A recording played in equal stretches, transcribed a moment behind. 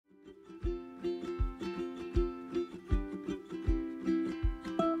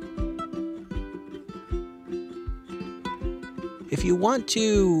If you want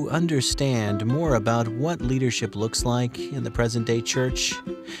to understand more about what leadership looks like in the present-day church,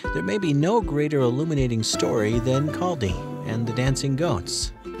 there may be no greater illuminating story than Caldi and the Dancing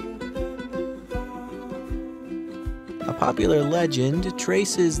Goats. A popular legend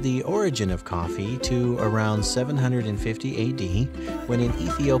traces the origin of coffee to around 750 AD, when an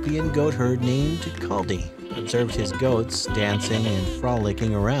Ethiopian goat herd named Caldi observed his goats dancing and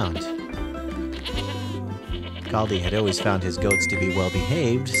frolicking around. Caldi had always found his goats to be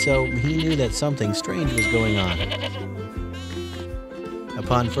well-behaved, so he knew that something strange was going on.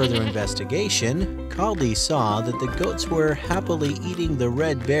 Upon further investigation, Caldi saw that the goats were happily eating the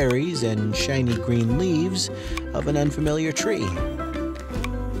red berries and shiny green leaves of an unfamiliar tree.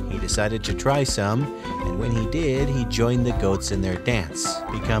 He decided to try some, and when he did, he joined the goats in their dance,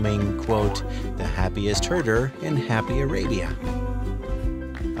 becoming, quote, the happiest herder in happy Arabia.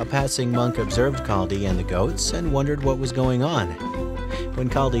 A passing monk observed Caldi and the goats and wondered what was going on. When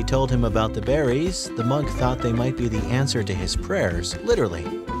Caldi told him about the berries, the monk thought they might be the answer to his prayers, literally.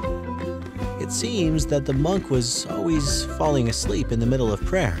 It seems that the monk was always falling asleep in the middle of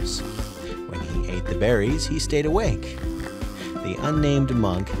prayers. When he ate the berries, he stayed awake. The unnamed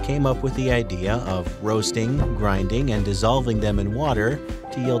monk came up with the idea of roasting, grinding, and dissolving them in water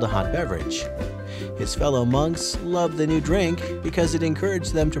to yield a hot beverage. His fellow monks loved the new drink because it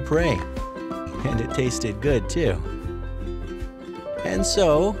encouraged them to pray. And it tasted good, too. And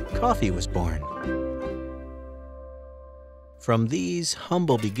so, coffee was born. From these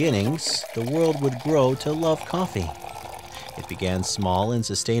humble beginnings, the world would grow to love coffee. It began small and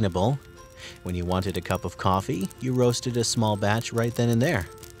sustainable. When you wanted a cup of coffee, you roasted a small batch right then and there.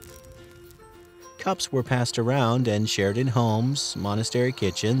 Cups were passed around and shared in homes, monastery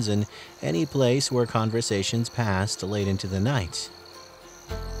kitchens, and any place where conversations passed late into the night.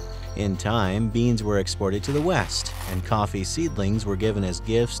 In time, beans were exported to the West, and coffee seedlings were given as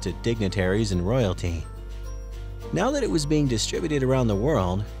gifts to dignitaries and royalty. Now that it was being distributed around the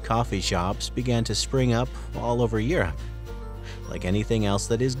world, coffee shops began to spring up all over Europe. Like anything else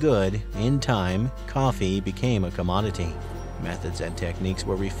that is good, in time, coffee became a commodity. Methods and techniques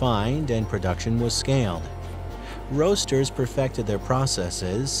were refined and production was scaled. Roasters perfected their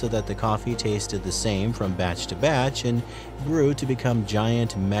processes so that the coffee tasted the same from batch to batch and grew to become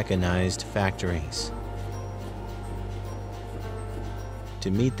giant mechanized factories. To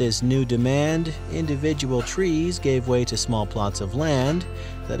meet this new demand, individual trees gave way to small plots of land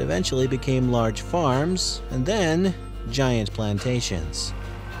that eventually became large farms and then giant plantations.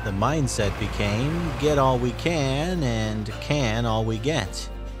 The mindset became, get all we can and can all we get.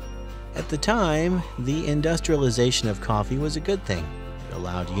 At the time, the industrialization of coffee was a good thing. It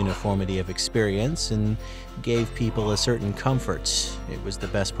allowed uniformity of experience and gave people a certain comfort. It was the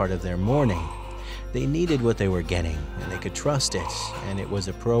best part of their morning. They needed what they were getting, and they could trust it, and it was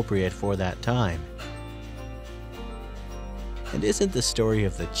appropriate for that time. And isn't the story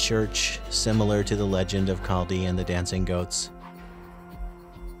of the church similar to the legend of Caldi and the Dancing Goats?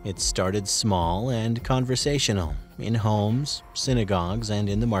 It started small and conversational, in homes, synagogues, and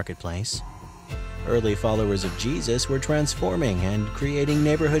in the marketplace. Early followers of Jesus were transforming and creating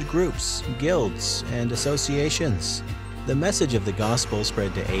neighborhood groups, guilds, and associations. The message of the gospel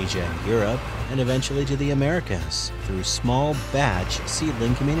spread to Asia and Europe, and eventually to the Americas, through small batch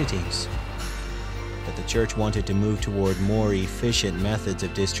seedling communities. But the church wanted to move toward more efficient methods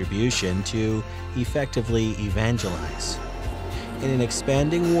of distribution to effectively evangelize. In an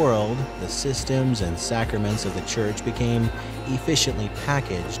expanding world, the systems and sacraments of the church became efficiently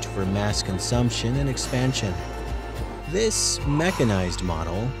packaged for mass consumption and expansion. This mechanized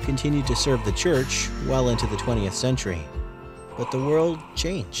model continued to serve the church well into the 20th century. But the world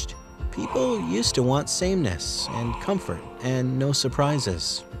changed. People used to want sameness and comfort and no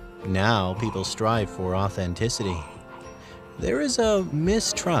surprises. Now people strive for authenticity. There is a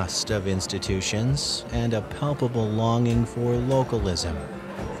mistrust of institutions and a palpable longing for localism,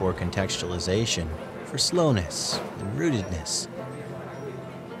 for contextualization, for slowness and rootedness.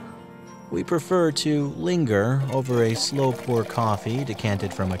 We prefer to linger over a slow pour coffee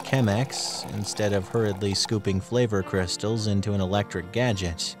decanted from a Chemex instead of hurriedly scooping flavor crystals into an electric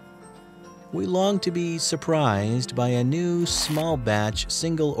gadget. We long to be surprised by a new small batch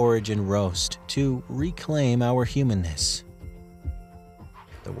single origin roast to reclaim our humanness.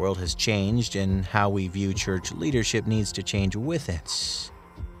 The world has changed, and how we view church leadership needs to change with it.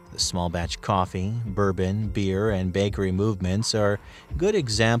 The small batch coffee, bourbon, beer, and bakery movements are good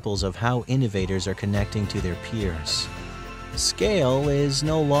examples of how innovators are connecting to their peers. Scale is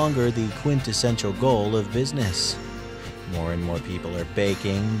no longer the quintessential goal of business. More and more people are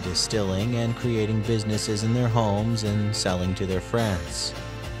baking, distilling, and creating businesses in their homes and selling to their friends.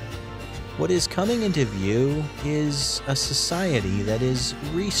 What is coming into view is a society that is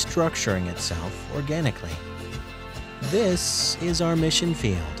restructuring itself organically. This is our mission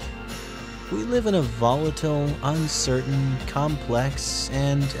field. We live in a volatile, uncertain, complex,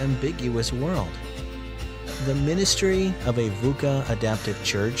 and ambiguous world. The ministry of a VUCA adaptive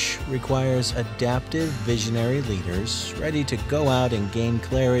church requires adaptive, visionary leaders ready to go out and gain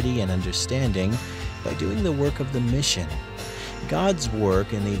clarity and understanding by doing the work of the mission. God's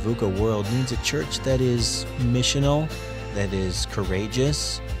work in the VUCA world needs a church that is missional, that is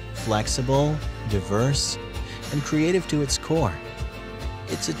courageous, flexible, diverse, and creative to its core.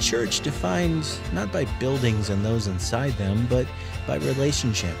 It's a church defined not by buildings and those inside them, but by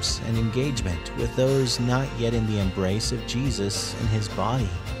relationships and engagement with those not yet in the embrace of Jesus and His body.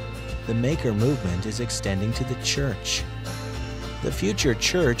 The Maker movement is extending to the church. The future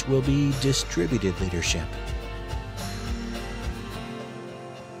church will be distributed leadership.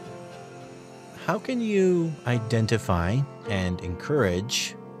 How can you identify and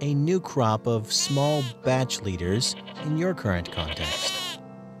encourage a new crop of small batch leaders in your current context?